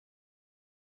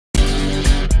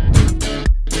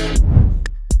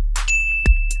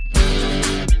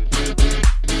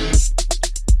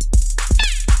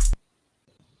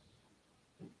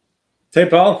Hey,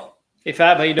 Paul. Hey,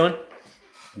 Fab, how you doing?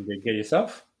 I'm good. Get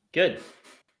yourself? Good.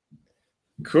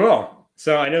 Cool.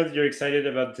 So I know that you're excited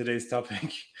about today's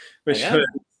topic, which I am.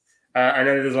 I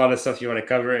know there's a lot of stuff you want to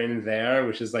cover in there,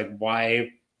 which is like why,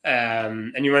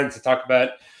 and you wanted to talk about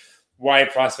why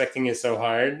prospecting is so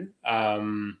hard.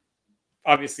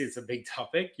 Obviously, it's a big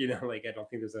topic. Like I don't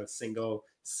think there's a single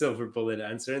silver bullet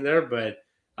answer in there, but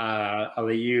I'll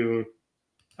let you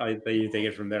take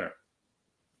it from there.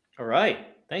 All right.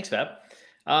 Thanks, Fab.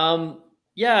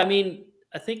 Yeah, I mean,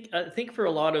 I think for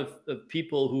a lot of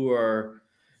people who are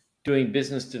doing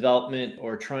business development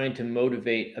or trying to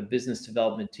motivate a business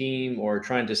development team or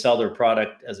trying to sell their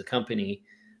product as a company,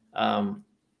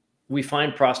 we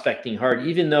find prospecting hard.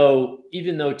 Even though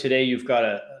today you've got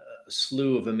a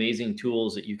slew of amazing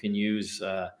tools that you can use,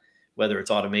 whether it's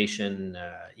automation,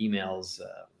 emails,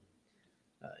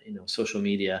 social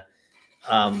media.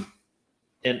 And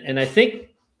I think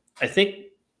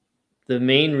the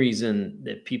main reason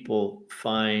that people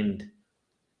find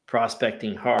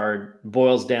prospecting hard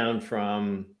boils down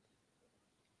from,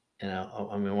 and I'm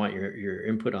going to want your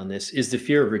input on this, is the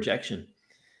fear of rejection.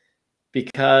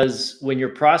 Because when you're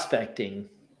prospecting,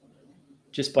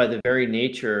 just by the very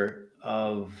nature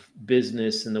of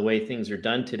business and the way things are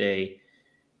done today,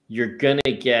 you're going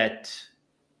to get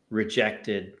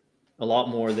rejected a lot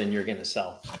more than you're going to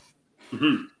sell.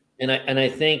 Mm-hmm. And I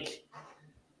think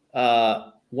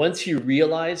once you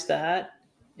realize that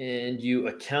and you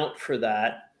account for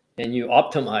that and you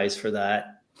optimize for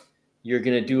that, you're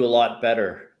going to do a lot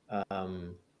better.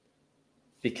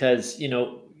 Because,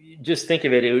 just think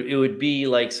of it. It would be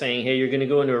like saying, hey, you're going to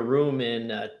go into a room and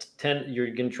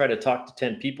you're going to try to talk to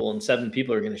 10 people and 7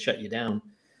 people are going to shut you down.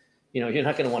 You're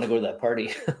not going to want to go to that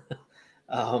party.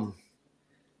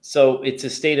 So it's a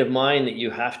state of mind that you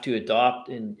have to adopt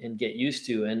and get used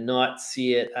to, and not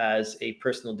see it as a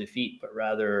personal defeat, but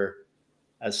rather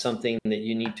as something that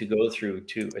you need to go through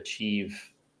to achieve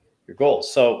your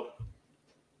goals. So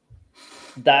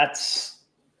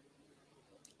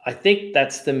I think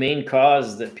that's the main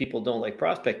cause that people don't like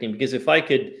prospecting. Because if I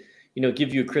could,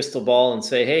 give you a crystal ball and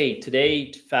say, hey,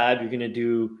 today, Fab, you're going to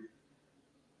do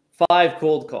 5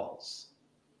 cold calls.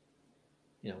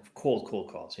 Cold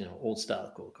calls, old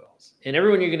style cold calls. And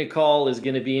everyone you're going to call is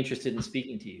going to be interested in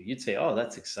speaking to you. You'd say, oh,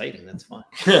 that's exciting. That's fun.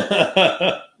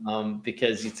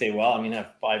 Because you'd say, well, I'm going to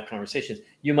have 5 conversations.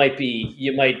 You might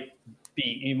say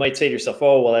to yourself,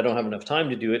 oh, well, I don't have enough time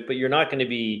to do it. But you're not going to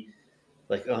be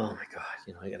like, oh my God,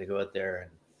 I got to go out there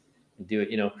and do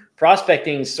it.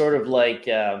 Prospecting is sort of like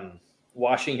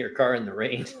washing your car in the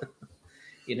rain.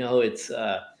 It's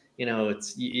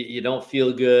you don't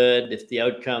feel good if the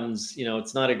outcomes,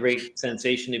 it's not a great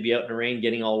sensation to be out in the rain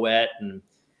getting all wet.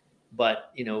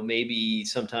 But maybe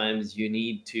sometimes you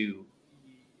need to,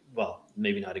 well,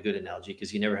 maybe not a good analogy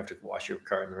because you never have to wash your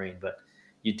car in the rain, but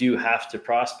you do have to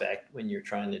prospect when you're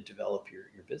trying to develop your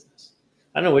business.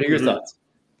 I don't know. What are your thoughts?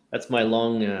 That's my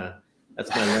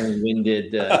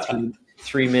long-winded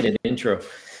 3-minute intro.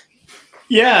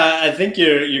 Yeah, I think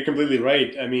you're completely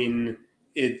right. I mean,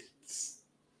 it's,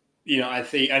 I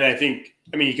think,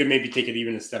 you could maybe take it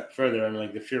even a step further. And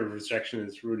like the fear of rejection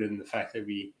is rooted in the fact that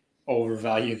we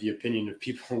overvalue the opinion of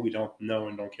people we don't know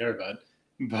and don't care about.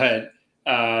 But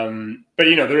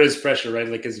there is pressure, right?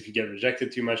 Like, because if you get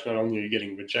rejected too much, not only are you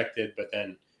getting rejected, but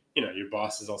then, your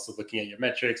boss is also looking at your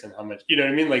metrics and how much, what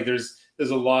I mean? Like there's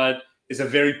a lot, it's a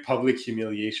very public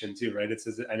humiliation too, right?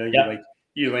 I know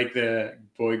you like the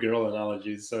boy girl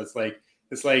analogies. So it's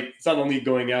not only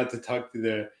going out to talk to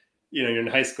the, you're in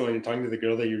high school and you're talking to the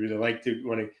girl that you really like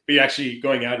but you're actually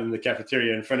going out in the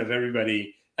cafeteria in front of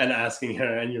everybody and asking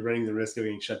her, and you're running the risk of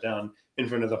being shut down in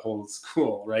front of the whole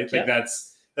school, right? Like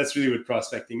that's really what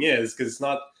prospecting is, because it's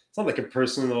not like a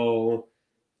personal,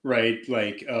 right?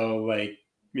 Like, oh, like,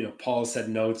 Paul said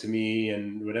no to me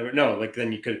and whatever. No, like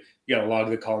then you got to log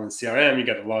the call in CRM. You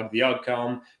got to log the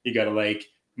outcome. You got to like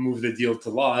move the deal to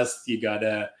lost. You got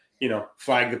to,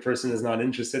 flag the person as not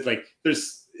interested. Like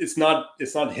it's not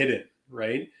hidden,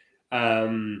 right?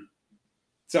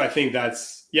 So I think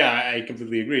that's, I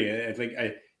completely agree. I think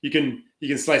you can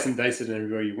slice and dice it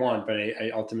everywhere you want, but I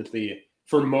ultimately,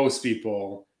 for most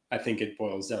people, I think it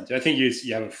boils down to, I think you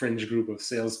have a fringe group of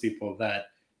salespeople that,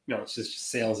 it's just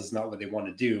sales is not what they want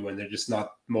to do, and they're just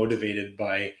not motivated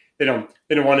by, they don't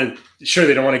want to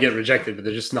get rejected, but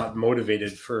they're just not motivated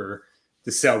to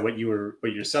sell what you're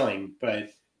selling.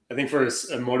 But I think for a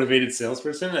motivated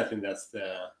salesperson, I think that's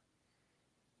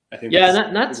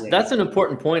that's an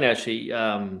important point, actually.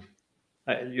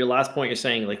 Your last point, you're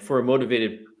saying, like, for a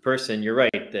motivated person, you're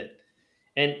right, that,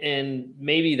 and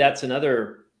maybe that's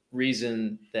another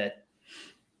reason that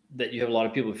that you have a lot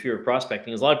of people with fear of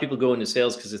prospecting is a lot of people go into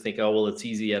sales because they think, oh, well, it's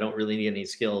easy. I don't really need any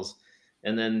skills.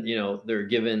 And then, they're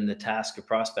given the task of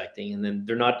prospecting, and then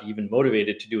they're not even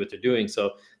motivated to do what they're doing.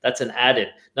 So that's an added.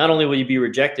 Not only will you be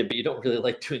rejected, but you don't really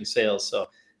like doing sales. So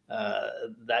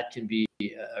that can be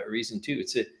a reason too.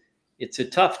 It's a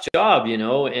tough job,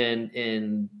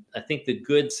 and I think the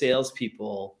good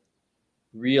salespeople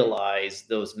realize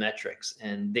those metrics,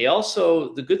 and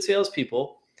the good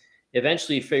salespeople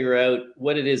eventually figure out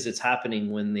what it is that's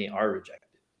happening when they are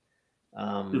rejected,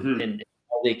 and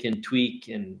how they can tweak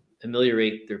and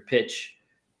ameliorate their pitch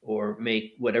or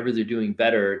make whatever they're doing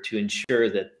better to ensure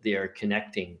that they are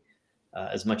connecting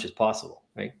as much as possible,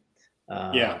 right?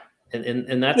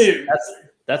 And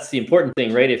that's the important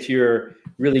thing, right? If you're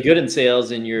really good in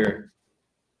sales and you're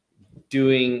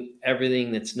doing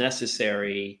everything that's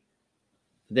necessary,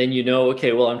 then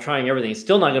okay, well, I'm trying everything. It's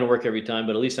still not going to work every time,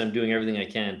 but at least I'm doing everything I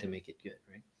can to make it good,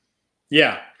 right?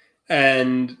 Yeah.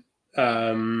 And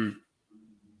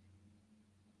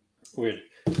weird.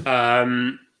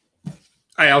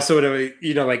 I also would,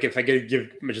 like if I could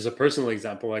give just a personal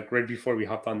example, like right before we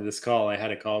hopped onto this call, I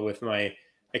had a call with my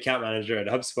account manager at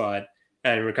HubSpot,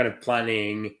 and we're kind of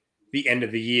planning the end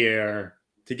of the year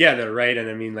together, right? And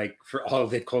I mean, like for all of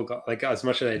the cold call, like as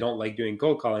much as I don't like doing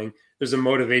cold calling, there's a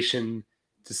motivation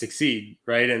to succeed,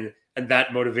 right? And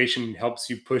that motivation helps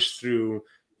you push through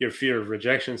your fear of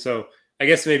rejection. So I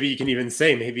guess maybe you can even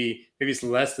say maybe it's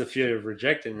less the fear of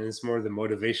rejection and it's more the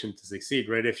motivation to succeed,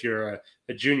 right? If you're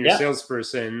a junior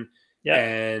salesperson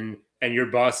and your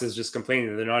boss is just complaining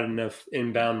that there are not enough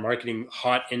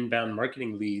hot inbound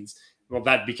marketing leads, well,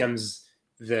 that becomes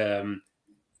the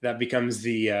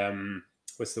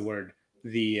what's the word?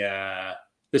 The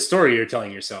story you're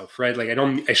telling yourself, right? Like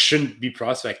I shouldn't be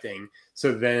prospecting.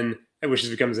 So then, which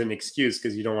becomes an excuse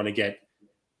because you don't want to get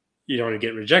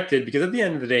rejected, because at the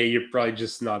end of the day, you're probably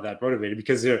just not that motivated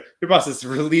because your boss is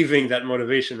relieving that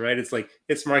motivation, right? It's like,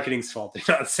 it's marketing's fault. They're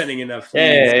not sending enough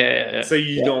leads. Yeah. So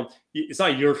it's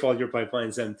not your fault your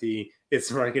pipeline's empty. It's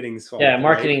marketing's fault. Yeah,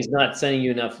 marketing's not sending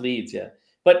you enough leads. Yeah.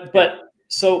 But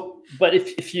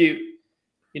if you,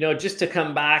 just to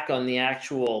come back on the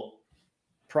actual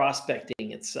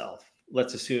prospecting itself,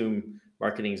 let's assume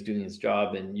marketing is doing its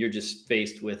job and you're just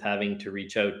faced with having to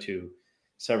reach out to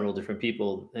several different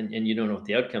people and you don't know what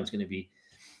the outcome is going to be.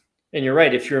 And you're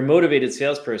right. If you're a motivated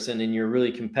salesperson and you're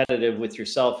really competitive with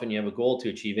yourself and you have a goal to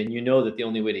achieve, and you know that the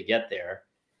only way to get there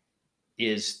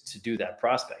is to do that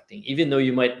prospecting, even though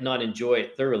you might not enjoy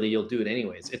it thoroughly, you'll do it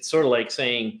anyways. It's sort of like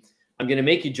saying, I'm going to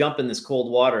make you jump in this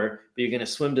cold water, but you're going to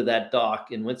swim to that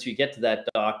dock. And once you get to that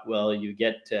dock, well, you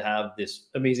get to have this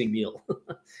amazing meal,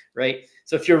 right?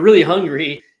 So if you're really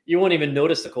hungry, you won't even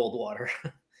notice the cold water,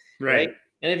 right?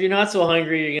 And if you're not so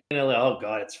hungry, you're going to, oh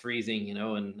God, it's freezing,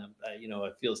 and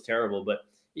it feels terrible. But,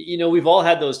 we've all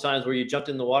had those times where you jumped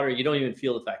in the water, you don't even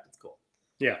feel the fact it's cold.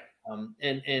 Yeah.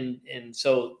 And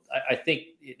so I think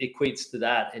it equates to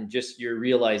that, and just your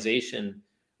realization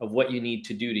of what you need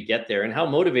to do to get there and how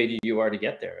motivated you are to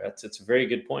get there. It's a very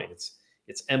good point.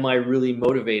 It's am I really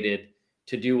motivated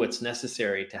to do what's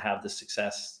necessary to have the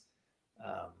success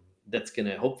that's going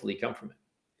to hopefully come from it?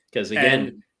 Because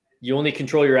again, you only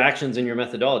control your actions and your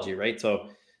methodology, right? So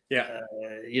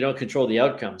you don't control the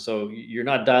outcome. So you're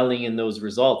not dialing in those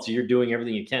results. You're doing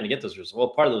everything you can to get those results.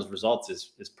 Well, part of those results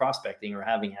is prospecting or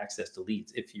having access to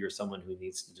leads if you're someone who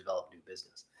needs to develop new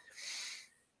business.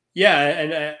 Yeah,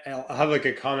 and I'll have like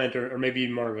a comment or maybe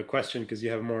more of a question, because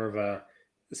you have more of a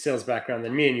sales background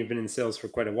than me and you've been in sales for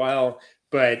quite a while.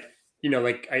 But,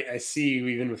 like I see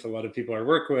even with a lot of people I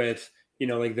work with,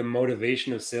 like the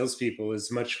motivation of salespeople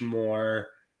is much more,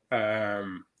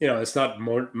 it's not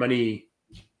more money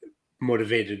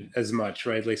motivated as much,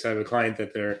 right? Like, so I have a client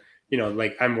that they're,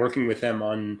 like I'm working with them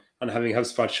on having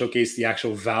HubSpot showcase the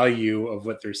actual value of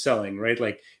what they're selling, right?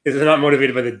 Like, if they're not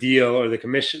motivated by the deal or the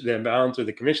commission, the amount or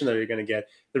the commission that they're going to get,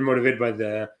 they're motivated by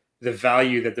the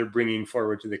value that they're bringing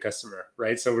forward to the customer,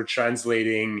 right? So we're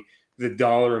translating the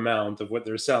dollar amount of what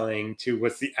they're selling to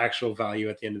what's the actual value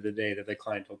at the end of the day that the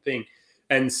client will pay.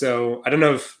 And so I don't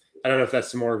know if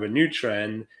that's more of a new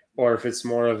trend or if it's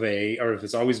more of or if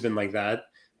it's always been like that.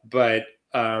 But,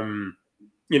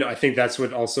 I think that's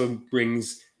what also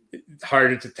brings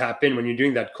harder to tap in when you're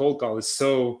doing that cold call,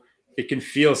 it can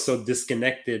feel so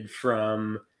disconnected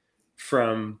from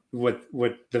what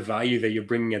the value that you're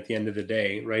bringing at the end of the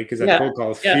day, right? Because that cold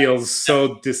call feels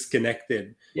so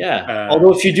disconnected. Yeah.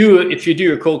 Although if you do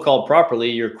your cold call properly,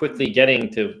 you're quickly getting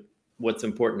to what's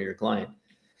important to your client.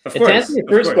 Of course. To answer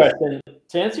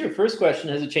your first question,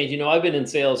 has it changed? I've been in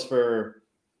sales for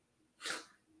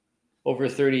over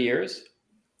 30 years.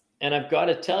 And I've got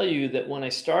to tell you that when I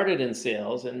started in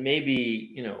sales, and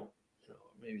maybe,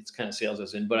 maybe it's kind of sales I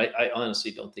was in, but I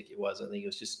honestly don't think it was. I think it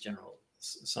was just general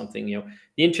something,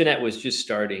 the internet was just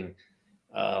starting.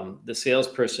 The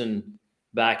salesperson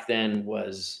back then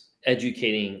was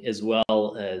educating as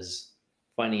well as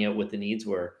finding out what the needs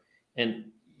were. And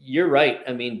you're right.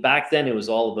 I mean, back then it was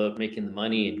all about making the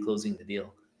money and closing the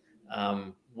deal.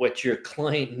 What your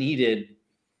client needed,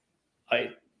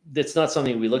 that's not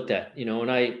something we looked at,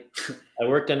 and I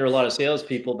worked under a lot of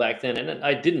salespeople back then, and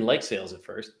I didn't like sales at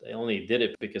first. I only did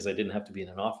it because I didn't have to be in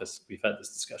an office. We've had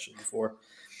this discussion before.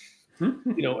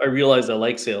 I realized I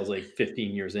like sales like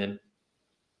 15 years in.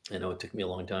 I know it took me a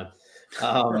long time.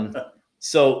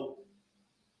 So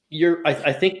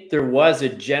I think there was a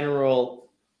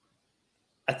general,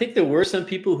 I think there were some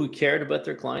people who cared about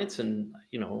their clients, and,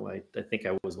 I think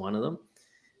I was one of them.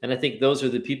 And I think those are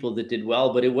the people that did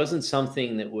well, but it wasn't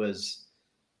something that was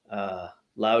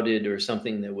lauded or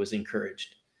something that was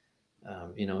encouraged.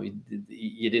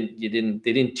 They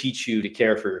didn't teach you to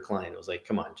care for your client. It was like,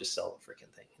 come on, just sell the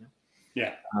freaking thing.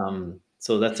 Yeah.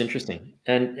 So that's interesting.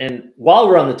 And while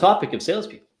we're on the topic of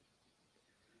salespeople,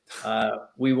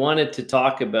 we wanted to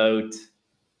talk about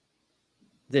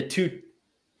the two.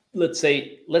 Let's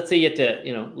say you have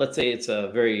to, let's say it's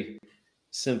a very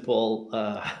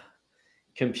simple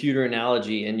computer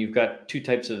analogy, and you've got two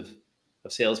types of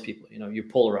salespeople. You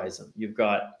polarize them. You've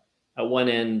got at one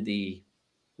end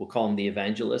we'll call him the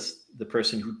evangelist, the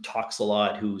person who talks a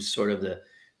lot, who's sort of the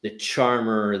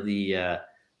charmer, the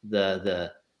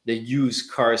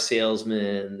used car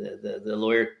salesman, the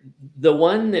lawyer, the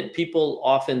one that people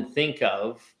often think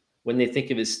of when they think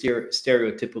of his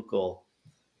stereotypical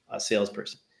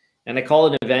salesperson. And I call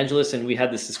it an evangelist. And we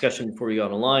had this discussion before we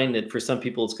got online that for some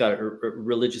people it's got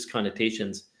religious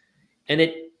connotations. And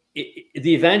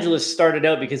the evangelist started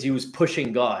out because he was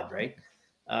pushing God, right?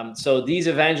 So these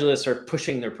evangelists are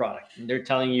pushing their product, and they're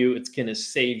telling you it's going to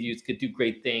save you, it's going to do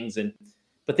great things,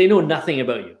 but they know nothing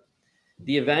about you.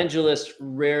 The evangelist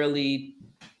rarely,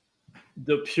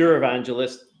 the pure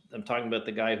evangelist, I'm talking about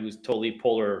the guy who's totally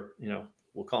polar,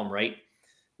 we'll call him right,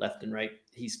 left and right.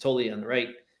 He's totally on the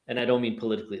right. And I don't mean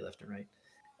politically left and right,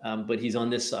 but he's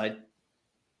on this side.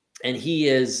 And he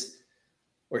is,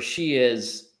 or she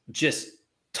is, just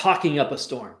talking up a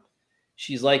storm.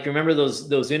 She's like, remember those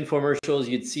infomercials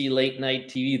you'd see late night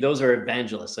TV? Those are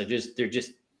evangelists. They're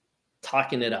just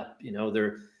talking it up.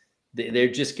 They're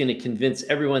just going to convince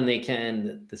everyone they can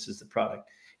that this is the product.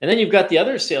 And then you've got the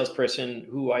other salesperson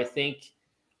who I think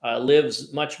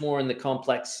lives much more in the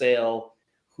complex sale,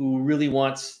 who really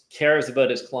cares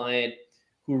about his client,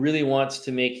 who really wants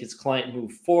to make his client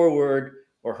move forward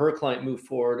or her client move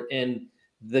forward. And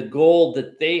the goal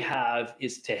that they have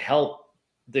is to help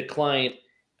the client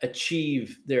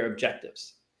achieve their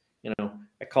objectives.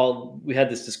 We had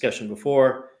this discussion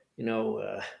before,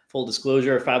 full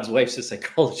disclosure, Fab's wife's a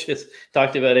psychologist,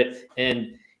 talked about it.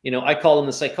 And, I call him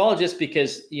the psychologist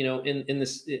because,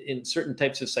 in certain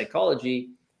types of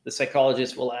psychology, the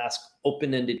psychologist will ask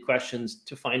open-ended questions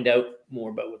to find out more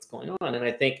about what's going on. And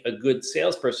I think a good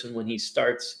salesperson, when he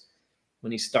starts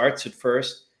at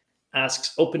first,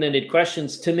 asks open-ended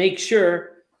questions to make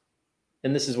sure,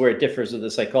 and this is where it differs with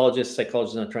the psychologist.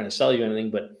 Psychologist is not trying to sell you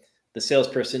anything, but the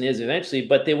salesperson is eventually.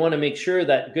 But they want to make sure,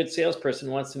 that good salesperson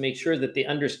wants to make sure that they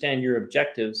understand your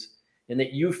objectives and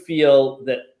that you feel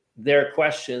that their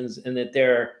questions and that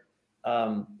their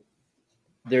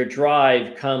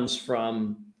drive comes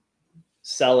from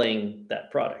selling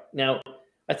that product. Now,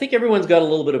 I think everyone's got a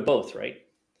little bit of both, right?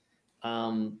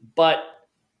 But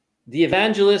the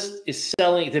evangelist is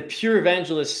selling, the pure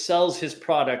evangelist sells his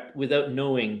product without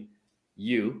knowing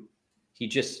you. He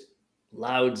just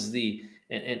louds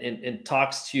and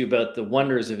talks to you about the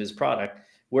wonders of his product.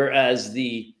 Whereas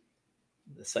the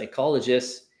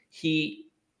psychologist,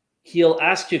 he'll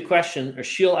ask you a question, or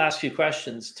she'll ask you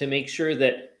questions to make sure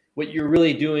that what you're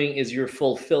really doing is you're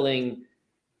fulfilling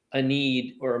a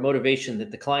need or a motivation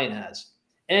that the client has.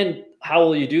 And how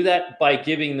will you do that? By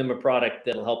giving them a product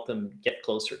that'll help them get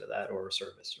closer to that, or a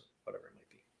service, or whatever it might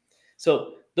be.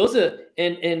 So those are,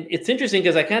 and it's interesting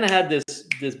because I kind of had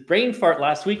this brain fart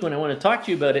last week when I want to talk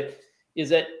to you about it, is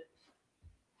that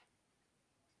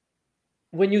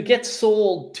when you get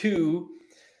sold to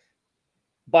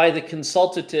by the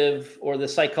consultative or the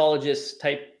psychologist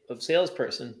type of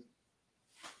salesperson,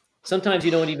 sometimes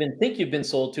you don't even think you've been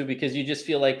sold to, because you just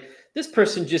feel like this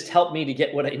person just helped me to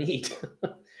get what I need,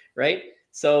 right?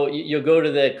 So you'll go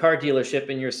to the car dealership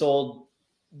and you're sold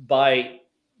by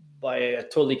a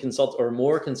totally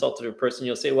more consultative person.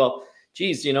 You'll say, well,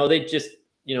 geez, they just,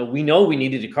 we know we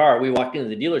needed a car. We walked into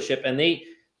the dealership and the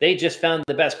They just found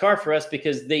the best car for us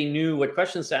because they knew what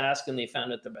questions to ask and they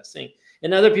found out the best thing.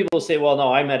 And other people say, well,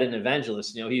 no, I met an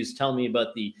evangelist. You know, he was telling me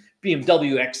about the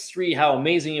BMW X3, how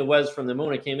amazing it was from the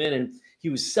moment it came in, and he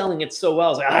was selling it so well. I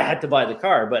was like, I had to buy the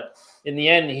car. But in the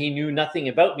end, he knew nothing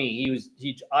about me.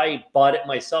 I bought it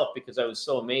myself because I was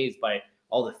so amazed by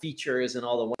all the features and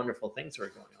all the wonderful things that were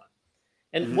going on.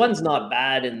 And one's not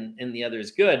bad and the other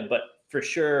is good, but for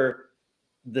sure,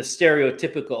 the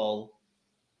stereotypical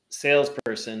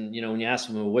salesperson, you know, when you ask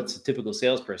them, well, what's a typical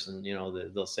salesperson, you know,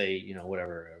 they'll say, you know,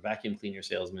 whatever, a vacuum cleaner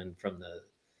salesman from the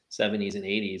 70s and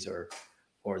 80s,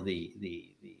 or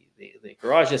the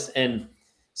garages. And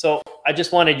so I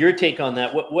just wanted your take on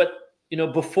that. What, you know,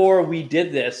 before we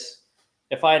did this,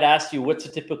 if I had asked you what's a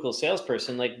typical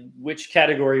salesperson, like which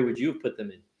category would you put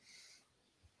them in?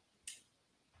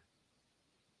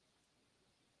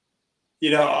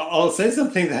 You know, I'll say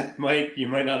something that you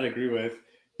might not agree with.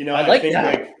 You know, I think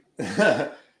that. Like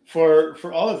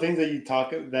for all the things that you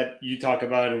talk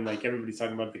about, and like everybody's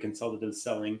talking about the consultative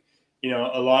selling, you know,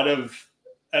 a lot of,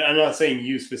 I'm not saying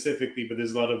you specifically, but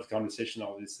there's a lot of conversation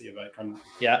obviously about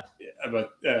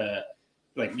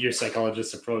like your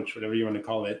psychologist approach, whatever you want to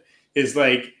call it, is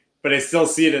like, but I still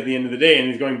see it at the end of the day, and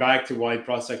it's going back to why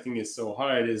prospecting is so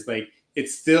hard, is like it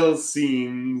still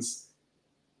seems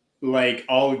like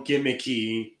all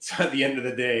gimmicky. So at the end of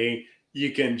the day,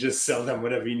 you can just sell them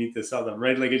whatever you need to sell them,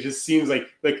 right? Like it just seems like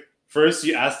first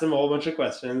you ask them a whole bunch of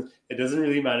questions. It doesn't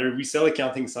really matter. We sell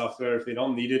accounting software. If they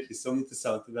don't need it, you still need to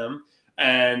sell it to them.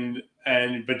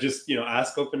 But just, you know,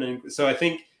 ask open. And so I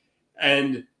think,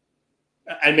 and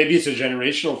maybe it's a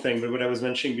generational thing, but what I was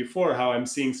mentioning before, how I'm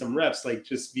seeing some reps like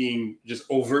just being just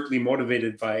overtly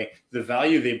motivated by the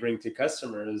value they bring to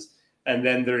customers, and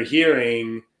then they're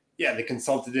hearing, yeah, the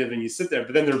consultative, and you sit there,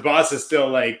 but then their boss is still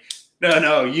like,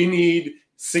 no, you need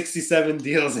 67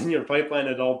 deals in your pipeline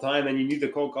at all time, and you need the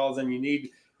cold calls, and you need,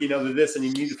 you know, this, and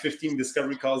you need 15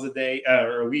 discovery calls a day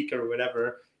or a week or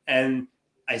whatever. And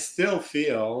I still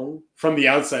feel from the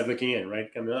outside looking in, right?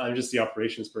 I'm just the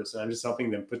operations person. I'm just helping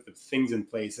them put the things in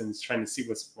place and trying to see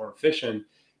what's more efficient,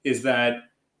 is that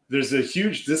there's a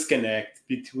huge disconnect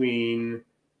between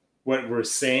what we're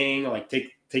saying, like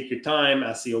take your time,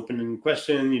 ask the open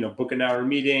question, you know, book an hour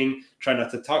meeting, try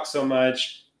not to talk so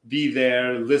much, be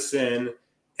there, listen.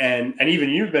 And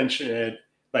even you mentioned it,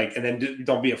 like, and then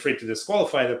don't be afraid to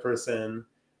disqualify the person.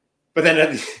 But then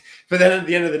at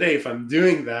the end of the day, if I'm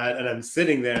doing that and I'm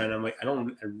sitting there and I'm like, I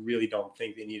really don't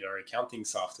think they need our accounting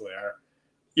software.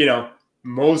 You know,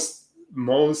 most,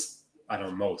 I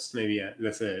don't know, maybe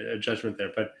that's a judgment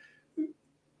there, but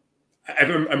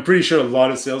I'm pretty sure a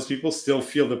lot of salespeople still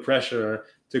feel the pressure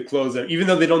to close them, even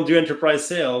though they don't do enterprise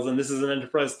sales. And this is an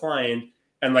enterprise client,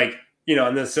 and like, you know,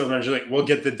 and the sales manager like, we'll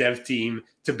get the dev team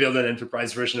to build an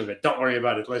enterprise version of it. Don't worry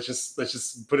about it. Let's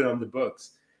just put it on the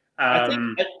books.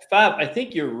 Fab, I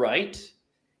think you're right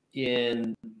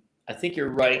that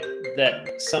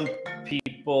some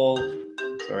people,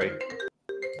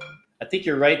 I think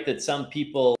you're right that some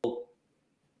people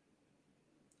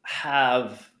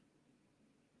have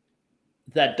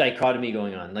that dichotomy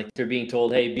going on. Like they're being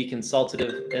told, hey, be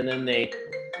consultative. And then it's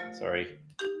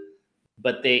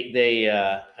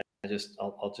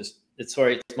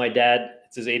my dad.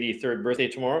 It's his 83rd birthday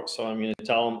tomorrow. So I'm going to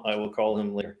tell him, I will call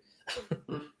him later.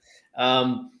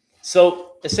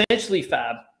 So essentially,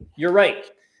 Fab, you're right.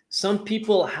 Some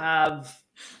people have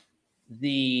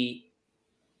the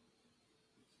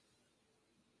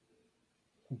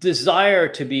desire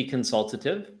to be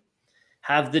consultative,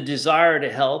 have the desire to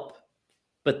help,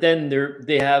 but then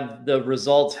they have the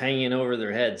results hanging over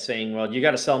their head saying, well, you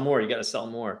got to sell more, you got to sell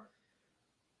more.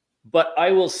 But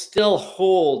I will still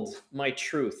hold my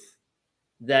truth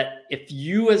that if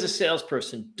you as a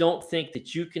salesperson don't think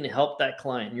that you can help that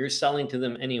client and you're selling to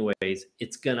them anyways,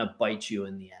 it's going to bite you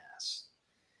in the ass.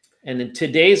 And in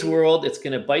today's world, it's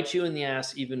going to bite you in the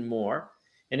ass even more.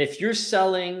 And if you're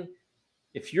selling,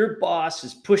 if your boss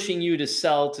is pushing you to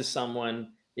sell to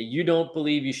someone that you don't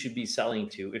believe you should be selling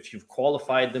to, if you've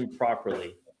qualified them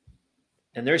properly,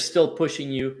 and they're still pushing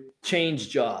you, change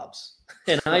jobs.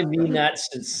 And I mean that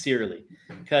sincerely,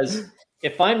 because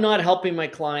if I'm not helping my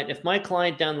client, if my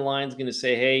client down the line is going to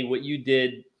say, hey, what you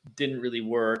did didn't really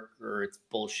work, or it's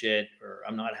bullshit, or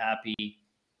I'm not happy,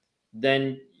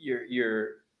 then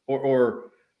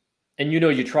and you know,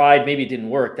 you tried, maybe it didn't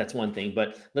work. That's one thing.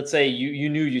 But let's say you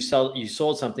knew you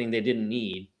sold something they didn't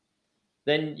need,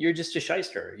 then you're just a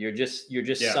shyster. You're just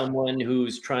someone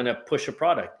who's trying to push a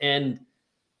product. And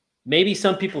maybe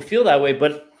some people feel that way,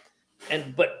 but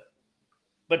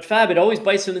Fab, it always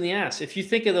bites them in the ass. If you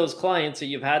think of those clients that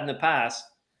you've had in the past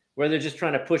where they're just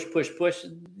trying to push,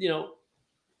 you know,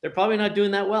 they're probably not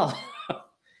doing that well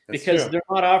because they're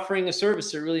not offering a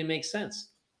service that really makes sense.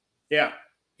 Yeah.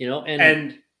 You know,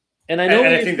 And I know what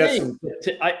I you're think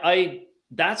saying.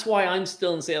 That's why I'm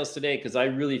still in sales today, because I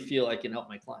really feel I can help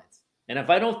my clients. And if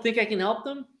I don't think I can help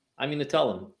them, I'm going to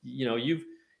tell them, you know,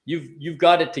 you've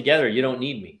got it together. You don't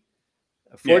need me.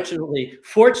 Fortunately,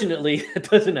 it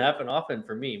doesn't happen often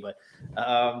for me, but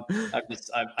I'm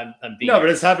being no, but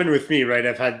it's happened with me, right?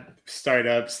 I've had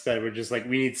startups that were just like,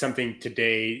 we need something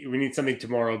today, we need something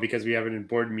tomorrow because we have an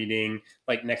board meeting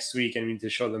like next week, and we need to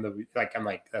show them that we, like, I'm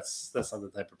like, that's not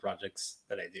the type of projects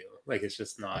that I do. Like, it's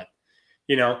just not,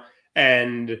 you know.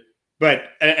 But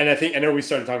I think, I know we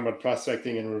started talking about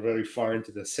prospecting and we're very far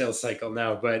into the sales cycle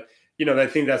now, but you know, I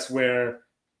think that's where,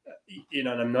 you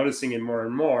know, and I'm noticing it more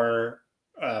and more.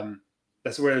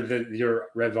 That's where your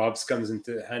RevOps comes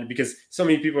into hand, because so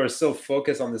many people are so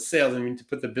focused on the sales and we need to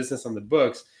put the business on the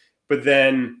books, but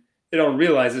then they don't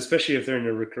realize, especially if they're in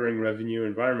a recurring revenue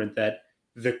environment, that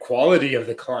the quality of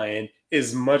the client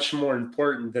is much more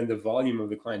important than the volume of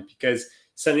the client, because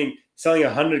selling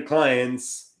 100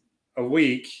 clients a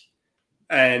week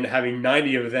and having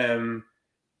 90 of them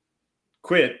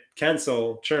quit,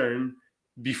 cancel, churn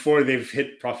before they've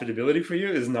hit profitability for you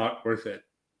is not worth it,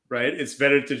 right? It's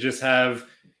better to just have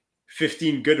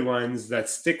 15 good ones that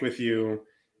stick with you,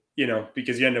 you know,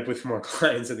 because you end up with more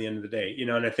clients at the end of the day, you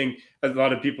know. And I think a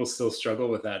lot of people still struggle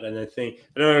with that. And I don't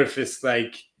know if it's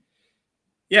like,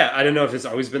 yeah, I don't know if it's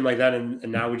always been like that, and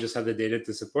now we just have the data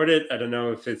to support it. I don't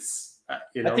know if it's,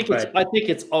 you know, I think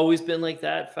it's always been like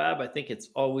that, Fab. I think it's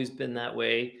always been that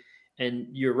way. And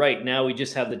you're right. Now we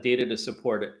just have the data to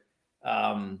support it.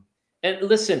 And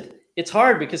listen, it's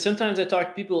hard because sometimes I talk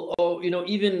to people, oh, you know,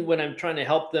 even when I'm trying to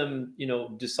help them, you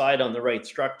know, decide on the right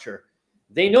structure,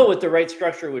 they know what the right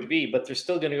structure would be, but they're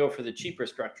still going to go for the cheaper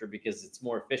structure because it's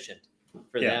more efficient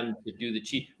for them to do the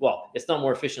cheap. Well, it's not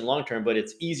more efficient long term, but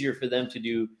it's easier for them to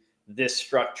do this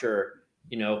structure,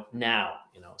 you know, now,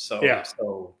 you know.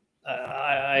 So,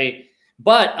 I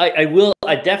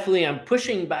definitely, I'm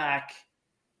pushing back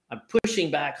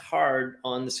hard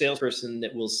on the salesperson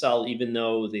that will sell even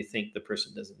though they think the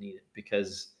person doesn't need it,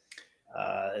 because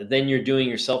then you're doing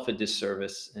yourself a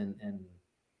disservice, and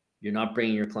you're not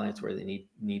bringing your clients where they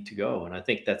need to go. And I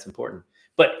think that's important.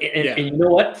 But and you know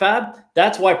what, Fab?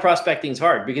 That's why prospecting is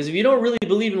hard, because if you don't really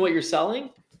believe in what you're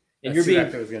selling, and that's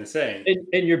exactly what I was going to say,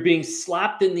 and you're being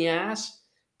slapped in the ass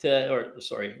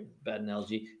bad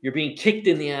analogy, you're being kicked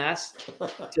in the ass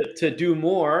to do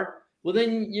more. Well,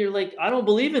 then you're like, I don't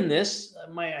believe in this.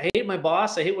 I hate my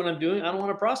boss. I hate what I'm doing. I don't want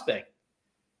to prospect.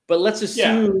 But let's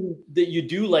assume that you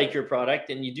do like your product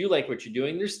and you do like what you're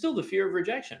doing. There's still the fear of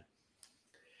rejection.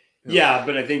 Yeah,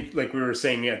 but I think, like we were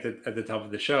saying at the top of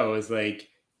the show, is like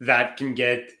that can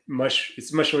get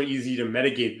it's much more easy to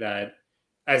mitigate that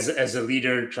as a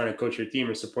leader trying to coach your team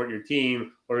or support your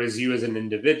team, or as you as an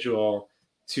individual,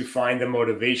 to find the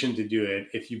motivation to do it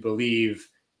if you believe,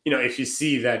 you know, if you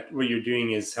see that what you're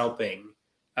doing is helping,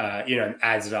 you know, and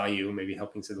adds value. Maybe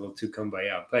helping is a little too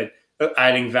kumbaya, but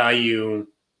adding value,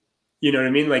 you know what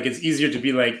I mean? Like, it's easier to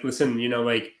be like, listen, you know,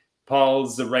 like,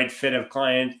 Paul's the right fit of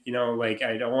client, you know, like,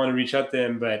 I don't want to reach out to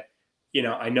him, but, you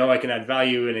know I can add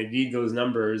value and I need those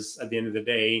numbers at the end of the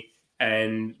day.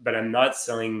 But I'm not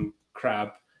selling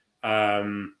crap.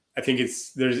 I think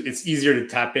it's easier to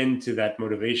tap into that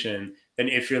motivation than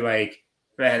if you're like,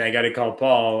 man, I got to call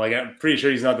Paul. Like, I'm pretty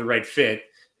sure he's not the right fit,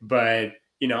 but,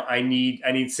 you know, I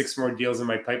need 6 more deals in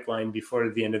my pipeline before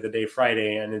the end of the day,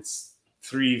 Friday. And it's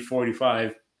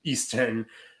 3:45 Eastern,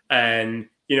 and,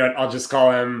 you know, I'll just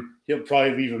call him. He'll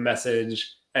probably leave a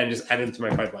message and just add him to my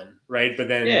pipeline, right? But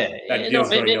then that deal's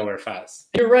going nowhere fast.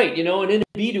 You're right. You know, and in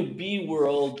a B2B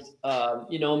world,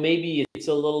 you know, maybe it's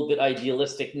a little bit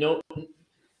idealistic. No,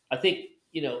 I think,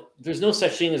 you know, there's no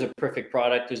such thing as a perfect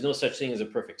product. There's no such thing as a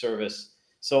perfect service.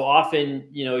 So often,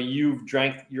 you know, you've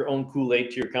drank your own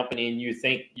Kool-Aid to your company and you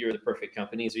think you're the perfect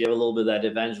company. So you have a little bit of that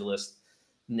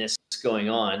evangelistness going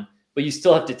on, but you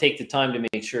still have to take the time to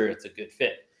make sure it's a good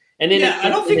fit. And then I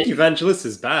don't think evangelist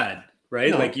is bad, right?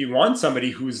 No. Like, you want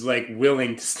somebody who's like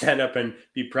willing to stand up and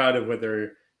be proud of what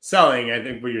they're selling. I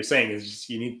think what you're saying is just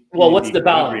you need what's the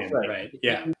balance, right?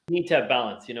 Yeah, you need to have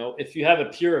balance. You know, if you have a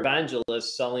pure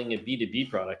evangelist selling a B2B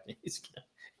product,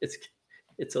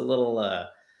 it's a little,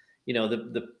 you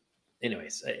know,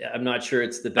 anyways, I'm not sure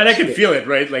it's the best. And I can feel it,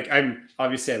 right? Like, I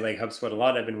like HubSpot a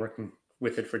lot. I've been working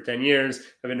with it for 10 years.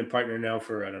 I've been a partner now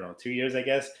for, I don't know, 2 years, I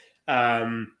guess.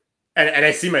 And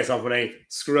I see myself when I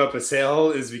screw up a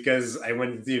sale is because I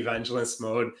went into the evangelist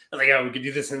mode. I'm like, oh, we could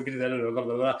do this and we could do that, blah,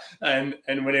 blah, blah.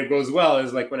 And when it goes well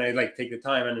is like when I like take the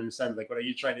time and understand, like, what are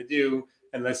you trying to do?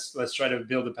 and let's try to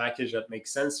build a package that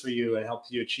makes sense for you and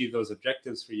helps you achieve those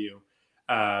objectives for you.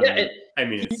 Yeah, I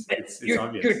mean, it's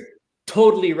obvious. You're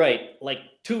totally right. Like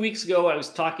 2 weeks ago, I was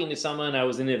talking to someone. I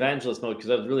was in evangelist mode because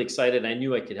I was really excited. I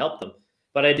knew I could help them,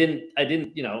 but I didn't.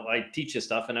 I teach this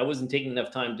stuff, and I wasn't taking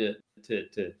enough time to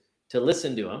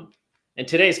listen to him. And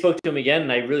today I spoke to him again,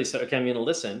 and I really said, okay, I'm going to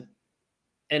listen.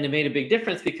 And it made a big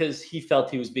difference because he felt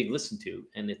he was being listened to,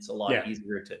 and it's a lot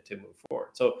easier to move forward.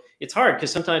 So it's hard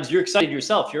because sometimes you're excited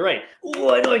yourself. You're right.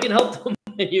 Oh, I know I can help them.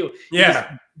 And you just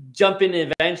jump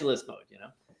into evangelist mode,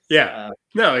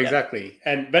 No, exactly.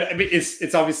 But I mean,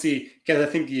 it's obviously, because I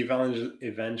think the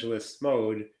evangelist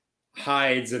mode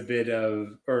hides a bit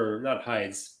of, or not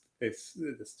hides, it's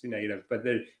too negative, but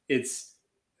it's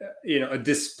a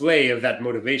display of that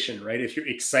motivation, right? If you're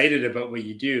excited about what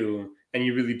you do and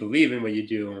you really believe in what you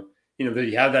do, that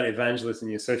you have that evangelist in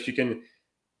you. So if you can,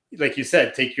 like you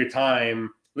said, take your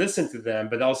time, listen to them,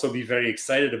 but also be very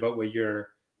excited about what you're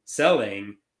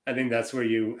selling, I think that's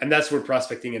where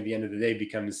prospecting at the end of the day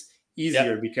becomes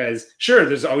easier, because sure,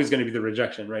 there's always going to be the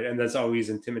rejection, right? And that's always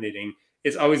intimidating.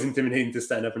 It's always intimidating to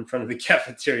stand up in front of the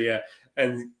cafeteria,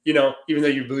 and even though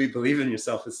you really believe in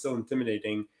yourself, it's still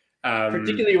intimidating.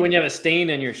 Particularly when you have a stain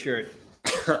on your shirt.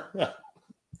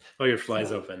 Oh, your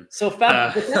fly's open. So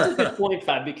Fab, but that's a good point,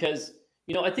 Fab, because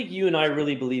I think you and I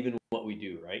really believe in what we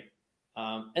do, right?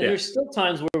 And there's still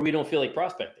times where we don't feel like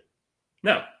prospecting.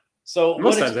 No. So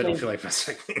most times I don't feel like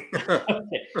prospecting.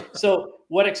 Okay. So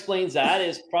what explains that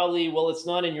is probably, well, it's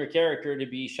not in your character to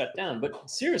be shut down. But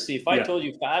seriously, if I told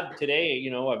you, Fab, today,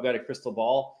 I've got a crystal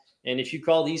ball, and if you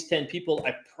call these 10 people,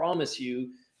 I promise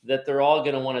you that they're all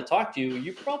going to want to talk to you,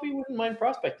 you probably wouldn't mind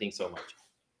prospecting so much.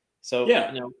 So,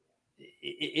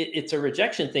 it's a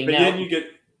rejection thing. But now, then you get,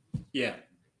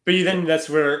 but then that's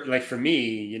where, like for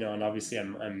me, and obviously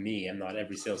I'm me, I'm not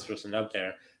every salesperson out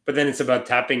there, but then it's about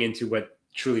tapping into what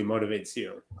truly motivates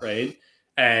you, right?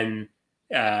 And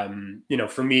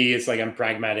for me, it's like I'm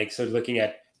pragmatic, so looking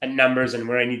at numbers and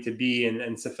where I need to be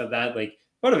and stuff like that, like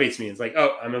motivates me. It's like,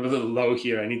 oh, I'm a little low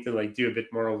here, I need to like do a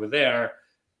bit more over there.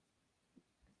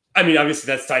 I mean, obviously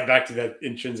that's tied back to that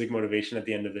intrinsic motivation at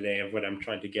the end of the day of what I'm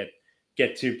trying to get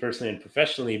to personally and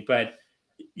professionally. But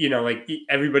like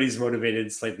everybody's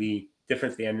motivated slightly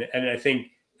differently, and I think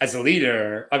as a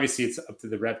leader, obviously it's up to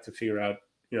the rep to figure out,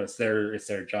 it's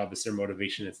their job, it's their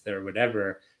motivation, it's their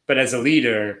whatever. But as a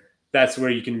leader, that's where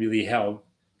you can really help,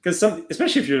 because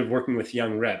especially if you're working with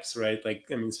young reps, right? Like,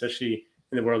 I mean, especially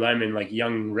in the world I'm in, like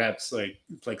young reps,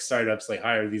 like startups, like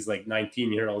hire these like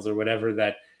 19-year-olds or whatever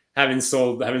that haven't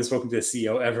spoken to a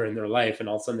CEO ever in their life, and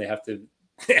all of a sudden they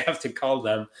have to call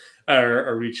them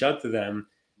or reach out to them.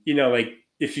 Like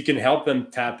if you can help them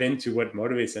tap into what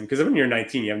motivates them, because when you're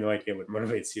 19, you have no idea what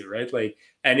motivates you, right? Like,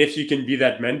 and if you can be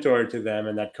that mentor to them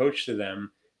and that coach to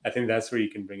them, I think that's where you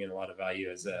can bring in a lot of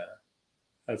value as a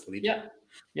leader.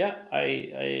 Yeah,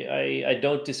 I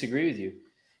don't disagree with you.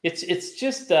 It's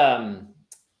just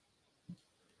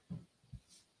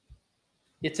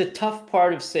it's a tough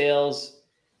part of sales.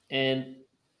 And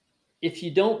if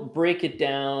you don't break it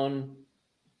down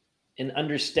and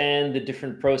understand the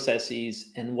different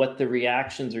processes and what the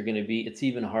reactions are going to be, it's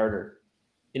even harder.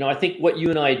 I think what you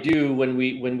and I do when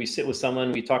we sit with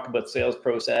someone, we talk about sales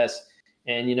process,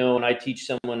 and when I teach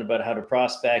someone about how to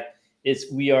prospect, is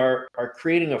we are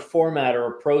creating a format or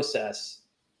a process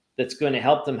that's going to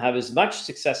help them have as much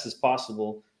success as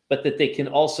possible, but that they can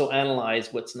also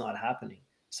analyze what's not happening.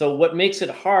 So what makes it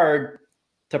hard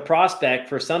to prospect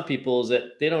for some people is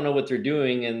that they don't know what they're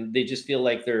doing, and they just feel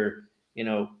like they're,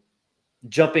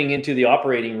 jumping into the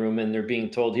operating room and they're being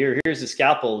told, here's a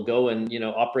scalpel, go and,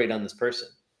 operate on this person.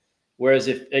 Whereas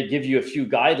if I give you a few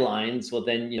guidelines, well,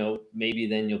 then, maybe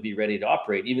then you'll be ready to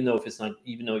operate, even though it's not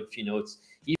going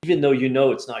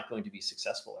to be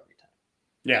successful every time.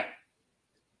 Yeah.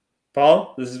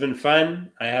 Paul, this has been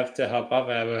fun. I have to hop off.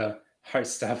 I have a hard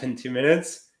stop in 2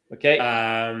 minutes. Okay.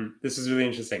 This is really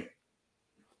interesting.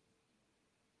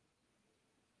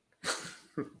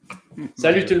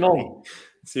 Salut tout le monde.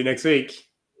 See you next week.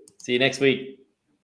 See you next week.